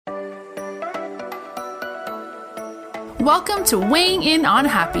Welcome to Weighing In on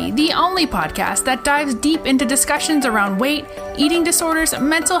Happy, the only podcast that dives deep into discussions around weight, eating disorders,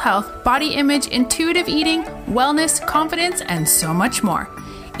 mental health, body image, intuitive eating, wellness, confidence, and so much more.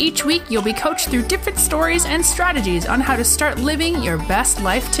 Each week, you'll be coached through different stories and strategies on how to start living your best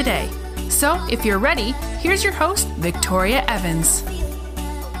life today. So, if you're ready, here's your host, Victoria Evans.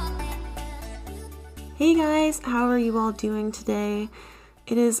 Hey guys, how are you all doing today?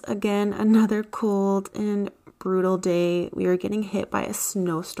 It is again another cold and brutal day. We are getting hit by a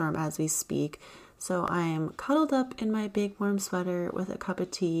snowstorm as we speak. So I am cuddled up in my big warm sweater with a cup of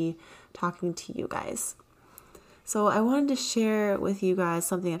tea talking to you guys. So I wanted to share with you guys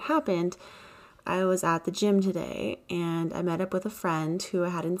something that happened. I was at the gym today and I met up with a friend who I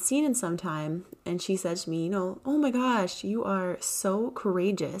hadn't seen in some time. And she said to me, oh my gosh, you are so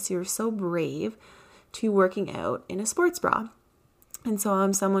courageous. You're so brave to working out in a sports bra. And so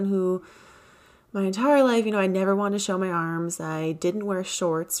I'm someone who my entire life, I never wanted to show my arms. I didn't wear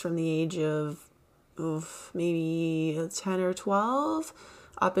shorts from the age of maybe 10 or 12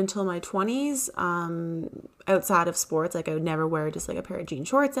 up until my 20s. Outside of sports, I would never wear just a pair of jean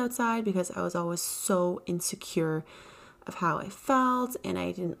shorts outside because I was always so insecure of how I felt and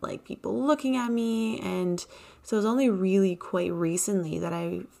I didn't like people looking at me. And so it was only really quite recently that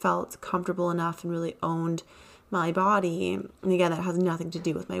I felt comfortable enough and really owned my body. And again, that has nothing to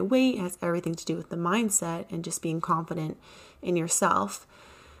do with my weight. It has everything to do with the mindset and just being confident in yourself.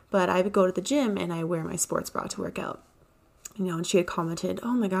 But I would go to the gym and I wear my sports bra to work out. And she had commented,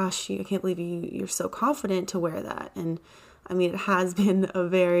 oh my gosh, I can't believe you're so confident to wear that. And it has been a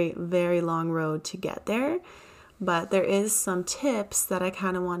very, very long road to get there. But there is some tips that I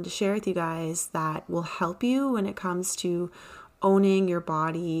kind of wanted to share with you guys that will help you when it comes to owning your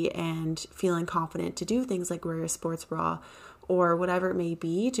body and feeling confident to do things like wear your sports bra or whatever it may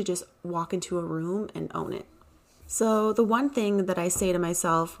be, to just walk into a room and own it. So the one thing that I say to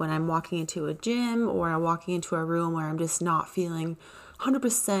myself when I'm walking into a gym or I'm walking into a room where I'm just not feeling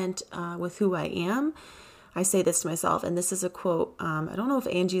 100% with who I am, I say this to myself, and this is a quote. I don't know if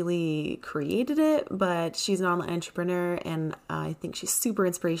Angie Lee created it, but she's an online entrepreneur and I think she's super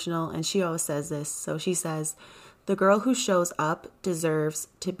inspirational, and she always says this. So she says, "The girl who shows up deserves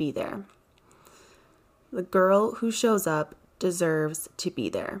to be there." The girl who shows up deserves to be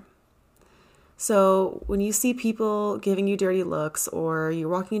there. So when you see people giving you dirty looks or you're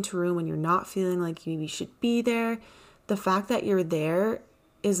walking into a room and you're not feeling like you should be there, the fact that you're there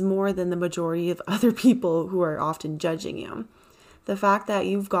is more than the majority of other people who are often judging you. The fact that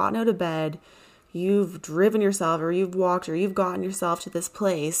you've gotten out of bed, you've driven yourself or you've walked or you've gotten yourself to this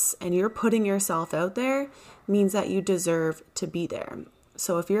place and you're putting yourself out there means that you deserve to be there.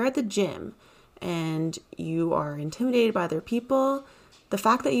 So if you're at the gym and you are intimidated by other people, the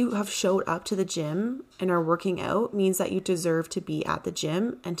fact that you have showed up to the gym and are working out means that you deserve to be at the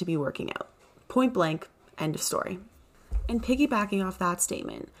gym and to be working out. Point blank, end of story. And piggybacking off that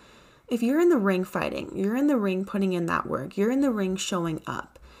statement, if you're in the ring fighting, you're in the ring putting in that work, you're in the ring showing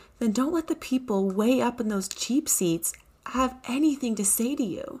up, then don't let the people way up in those cheap seats have anything to say to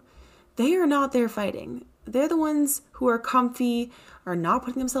you. They are not there fighting. They're the ones who are comfy, are not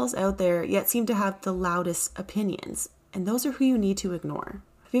putting themselves out there, yet seem to have the loudest opinions. And those are who you need to ignore.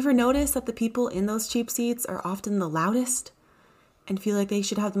 Have you ever noticed that the people in those cheap seats are often the loudest and feel like they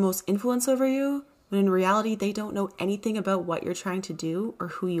should have the most influence over you, when in reality, they don't know anything about what you're trying to do or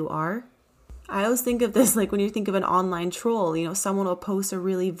who you are? I always think of this like when you think of an online troll, someone will post a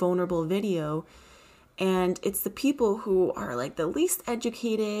really vulnerable video and it's the people who are like the least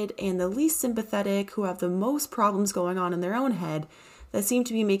educated and the least sympathetic, who have the most problems going on in their own head, that seem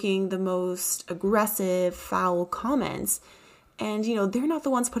to be making the most aggressive, foul comments. And, they're not the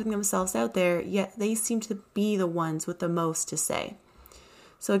ones putting themselves out there, yet they seem to be the ones with the most to say.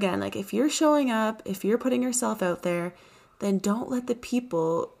 So again, if you're showing up, if you're putting yourself out there, then don't let the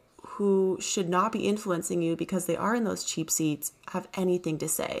people who should not be influencing you because they are in those cheap seats have anything to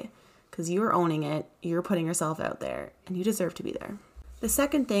say, because you're owning it, you're putting yourself out there, and you deserve to be there. The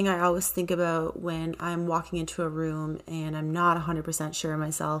second thing I always think about when I'm walking into a room and I'm not 100% sure of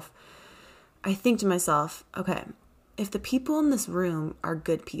myself, I think to myself, okay, if the people in this room are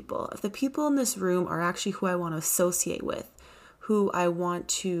good people, if the people in this room are actually who I want to associate with, who I want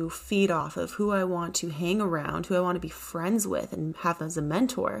to feed off of, who I want to hang around, who I want to be friends with and have as a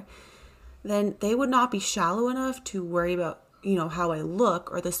mentor, then they would not be shallow enough to worry about, how I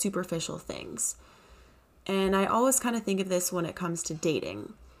look or the superficial things. And I always kind of think of this when it comes to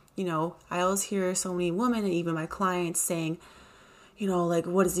dating. I always hear so many women and even my clients saying,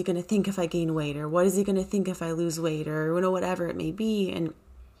 what is he going to think if I gain weight? Or what is he going to think if I lose weight? Or, whatever it may be. And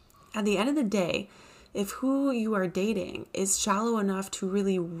at the end of the day, if who you are dating is shallow enough to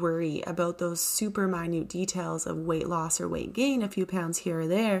really worry about those super minute details of weight loss or weight gain, a few pounds here or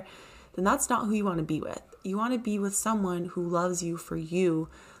there, then that's not who you want to be with. You want to be with someone who loves you,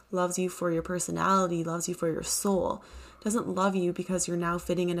 loves you for your personality, loves you for your soul, doesn't love you because you're now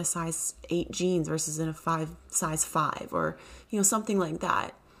fitting in a size 8 jeans versus in a size 5 or, something like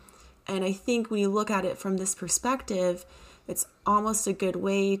that. And I think when you look at it from this perspective, it's almost a good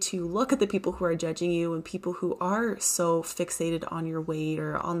way to look at the people who are judging you and people who are so fixated on your weight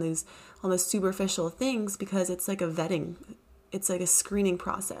or on those superficial things, because it's like a vetting. It's like a screening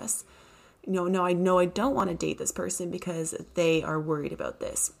process. No, I know I don't want to date this person because they are worried about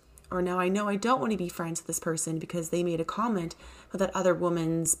this. Or now I know I don't want to be friends with this person because they made a comment about that other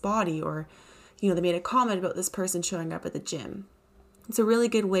woman's body, or, they made a comment about this person showing up at the gym. It's a really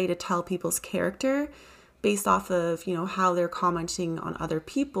good way to tell people's character based off of, how they're commenting on other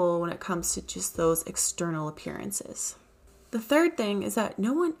people when it comes to just those external appearances. The third thing is that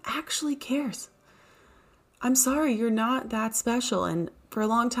no one actually cares. I'm sorry, you're not that special. And for a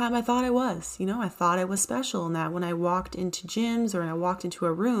long time, I thought I was. I thought I was special, and that when I walked into gyms or when I walked into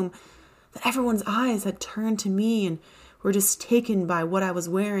a room, that everyone's eyes had turned to me and were just taken by what I was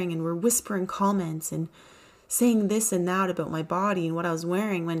wearing and were whispering comments and saying this and that about my body and what I was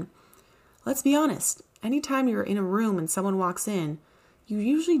wearing, when, let's be honest, anytime you're in a room and someone walks in, you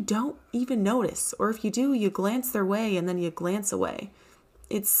usually don't even notice. Or if you do, you glance their way and then you glance away.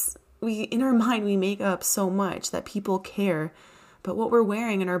 In our mind, we make up so much that people care about what we're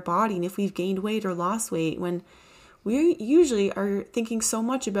wearing in our body and if we've gained weight or lost weight, when we usually are thinking so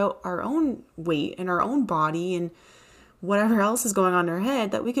much about our own weight and our own body and whatever else is going on in our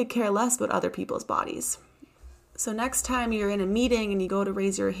head that we could care less about other people's bodies. So next time you're in a meeting and you go to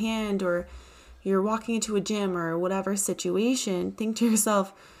raise your hand, or you're walking into a gym or whatever situation, think to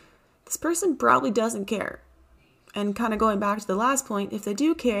yourself, this person probably doesn't care. And kind of going back to the last point, if they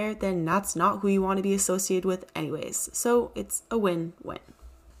do care, then that's not who you want to be associated with anyways. So it's a win-win.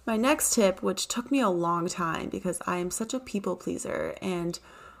 My next tip, which took me a long time because I am such a people pleaser, and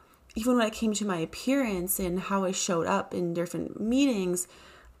even when it came to my appearance and how I showed up in different meetings,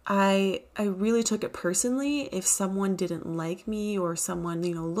 I really took it personally. If someone didn't like me or someone,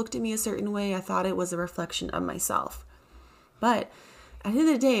 looked at me a certain way, I thought it was a reflection of myself. But at the end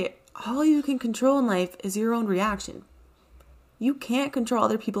of the day, all you can control in life is your own reaction. You can't control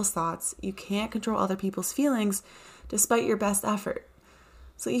other people's thoughts. You can't control other people's feelings despite your best effort.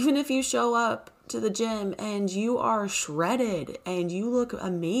 So even if you show up to the gym and you are shredded and you look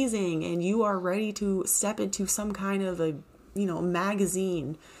amazing and you are ready to step into some kind of a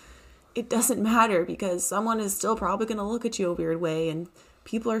magazine, it doesn't matter, because someone is still probably going to look at you a weird way and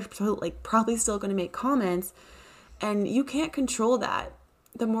people are probably still going to make comments, and you can't control that.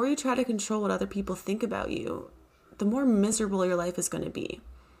 The more you try to control what other people think about you, the more miserable your life is going to be,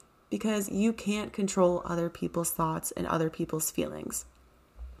 because you can't control other people's thoughts and other people's feelings.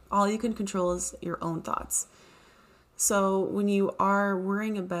 All you can control is your own thoughts. So when you are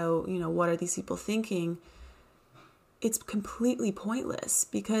worrying about, what are these people thinking, it's completely pointless,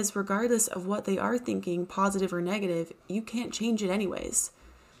 because regardless of what they are thinking, positive or negative, you can't change it anyways.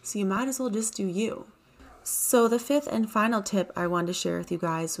 So you might as well just do you. So the fifth and final tip I wanted to share with you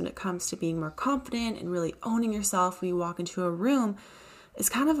guys when it comes to being more confident and really owning yourself when you walk into a room is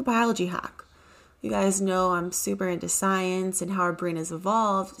kind of a biology hack. You guys know I'm super into science and how our brain has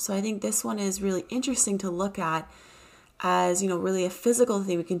evolved. So I think this one is really interesting to look at as, really a physical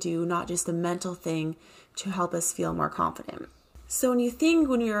thing we can do, not just a mental thing to help us feel more confident. So when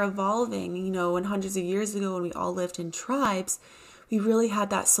we were evolving, when hundreds of years ago when we all lived in tribes, we really had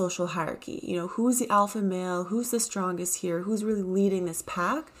that social hierarchy. Who's the alpha male, who's the strongest here, who's really leading this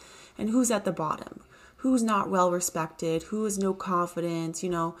pack, and who's at the bottom, who's not well respected, who has no confidence,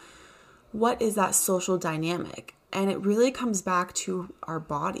 what is that social dynamic? And it really comes back to our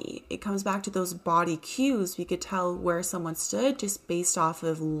body. It comes back to those body cues. We could tell where someone stood just based off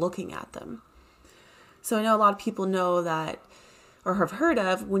of looking at them. So I know a lot of people know that, or have heard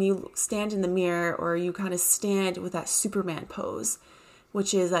of, when you stand in the mirror or you kind of stand with that Superman pose,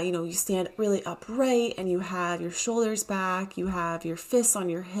 which is that, you stand really upright and you have your shoulders back, you have your fists on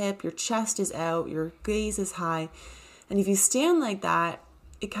your hip, your chest is out, your gaze is high. And if you stand like that,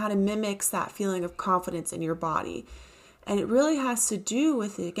 it kind of mimics that feeling of confidence in your body. And it really has to do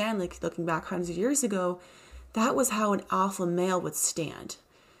with, again, like looking back hundreds of years ago, that was how an alpha male would stand.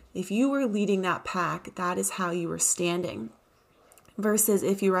 If you were leading that pack, that is how you were standing. Versus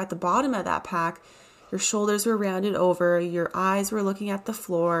if you were at the bottom of that pack, your shoulders were rounded over, your eyes were looking at the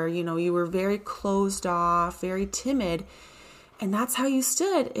floor, you were very closed off, very timid. And that's how you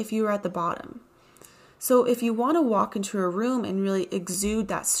stood if you were at the bottom. So if you want to walk into a room and really exude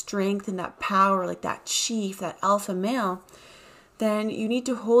that strength and that power, like that chief, that alpha male, then you need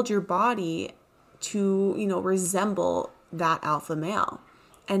to hold your body to, resemble that alpha male.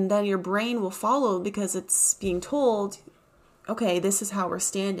 And then your brain will follow because it's being told, okay, this is how we're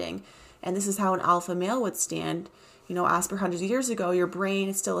standing. And this is how an alpha male would stand. As per hundreds of years ago, your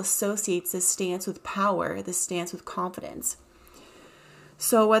brain still associates this stance with power, this stance with confidence.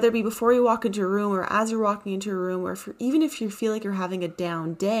 So whether it be before you walk into a room or as you're walking into a room, or even if you feel like you're having a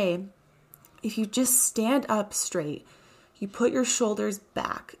down day, if you just stand up straight, you put your shoulders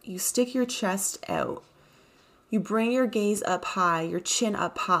back, you stick your chest out, you bring your gaze up high, your chin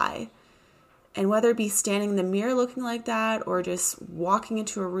up high, and whether it be standing in the mirror looking like that or just walking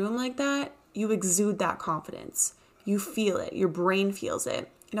into a room like that, you exude that confidence. You feel it. Your brain feels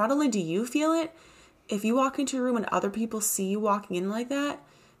it. Not only do you feel it, if you walk into a room and other people see you walking in like that,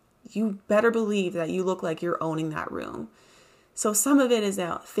 you better believe that you look like you're owning that room. So some of it is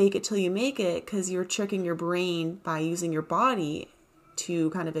now fake it till you make it, because you're tricking your brain by using your body to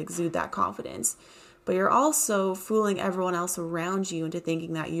kind of exude that confidence. But you're also fooling everyone else around you into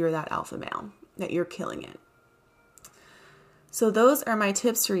thinking that you're that alpha male, that you're killing it. So those are my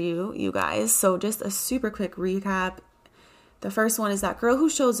tips for you guys. So just a super quick recap. The first one is that girl who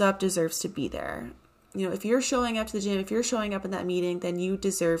shows up deserves to be there. If you're showing up to the gym, if you're showing up in that meeting, then you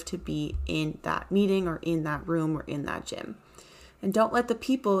deserve to be in that meeting or in that room or in that gym. And don't let the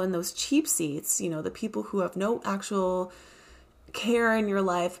people in those cheap seats, the people who have no actual care in your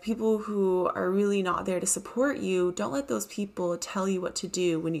life, people who are really not there to support you, don't let those people tell you what to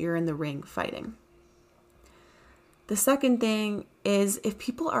do when you're in the ring fighting. The second thing is, if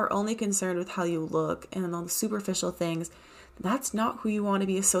people are only concerned with how you look and on the superficial things, that's not who you want to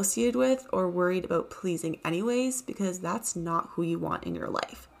be associated with or worried about pleasing anyways, because that's not who you want in your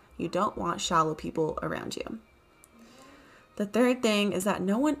life. You don't want shallow people around you. The third thing is that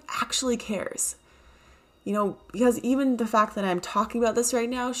no one actually cares. Because even the fact that I'm talking about this right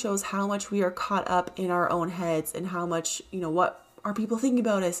now shows how much we are caught up in our own heads and how much, what are people thinking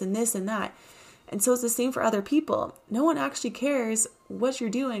about us and this and that. And so it's the same for other people. No one actually cares what you're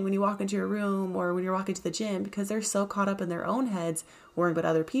doing when you walk into your room or when you're walking to the gym, because they're so caught up in their own heads worrying about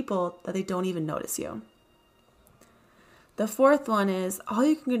other people that they don't even notice you. The fourth one is, all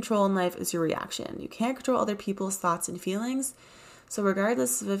you can control in life is your reaction. You can't control other people's thoughts and feelings. So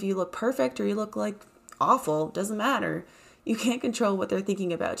regardless of if you look perfect or you look like awful, doesn't matter. You can't control what they're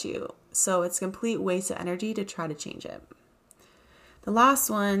thinking about you. So it's a complete waste of energy to try to change it. The last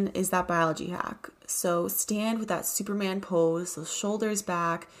one is that biology hack. So stand with that Superman pose, so shoulders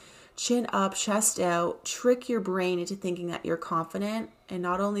back, chin up, chest out, trick your brain into thinking that you're confident. And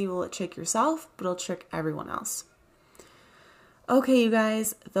not only will it trick yourself, but it'll trick everyone else. Okay, you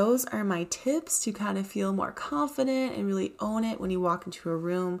guys, those are my tips to kind of feel more confident and really own it when you walk into a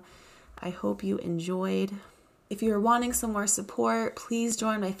room. I hope you enjoyed. If you're wanting some more support, please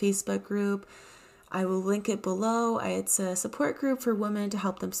join my Facebook group. I will link it below. It's a support group for women to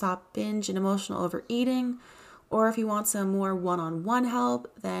help them stop binge and emotional overeating. Or if you want some more one-on-one help,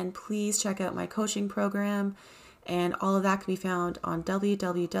 then please check out my coaching program. And all of that can be found on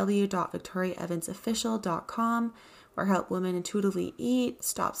www.victoriaevansofficial.com, where I help women intuitively eat,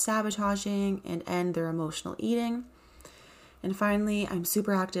 stop sabotaging, and end their emotional eating. And finally, I'm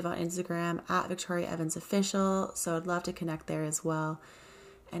super active on Instagram at VictoriaEvansOfficial, so I'd love to connect there as well.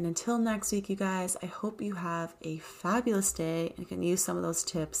 And until next week, you guys, I hope you have a fabulous day and can use some of those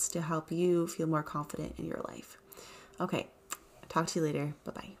tips to help you feel more confident in your life. Okay, talk to you later.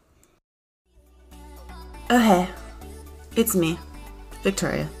 Bye-bye. Oh, hey, it's me,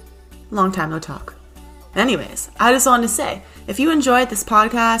 Victoria. Long time no talk. Anyways, I just wanted to say, if you enjoyed this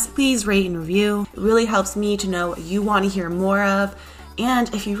podcast, please rate and review. It really helps me to know what you want to hear more of.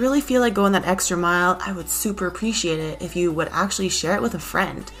 And if you really feel like going that extra mile, I would super appreciate it if you would actually share it with a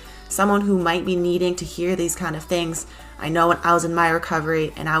friend, someone who might be needing to hear these kind of things. I know when I was in my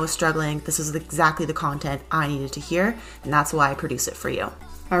recovery and I was struggling, this was exactly the content I needed to hear, and that's why I produce it for you.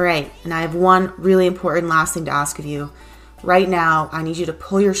 All right, and I have one really important last thing to ask of you. Right now, I need you to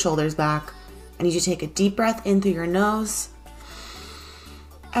pull your shoulders back. I need you to take a deep breath in through your nose,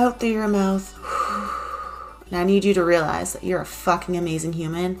 out through your mouth. And I need you to realize that you're a fucking amazing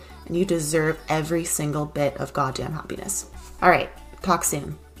human and you deserve every single bit of goddamn happiness. All right, talk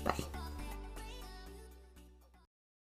soon. Bye.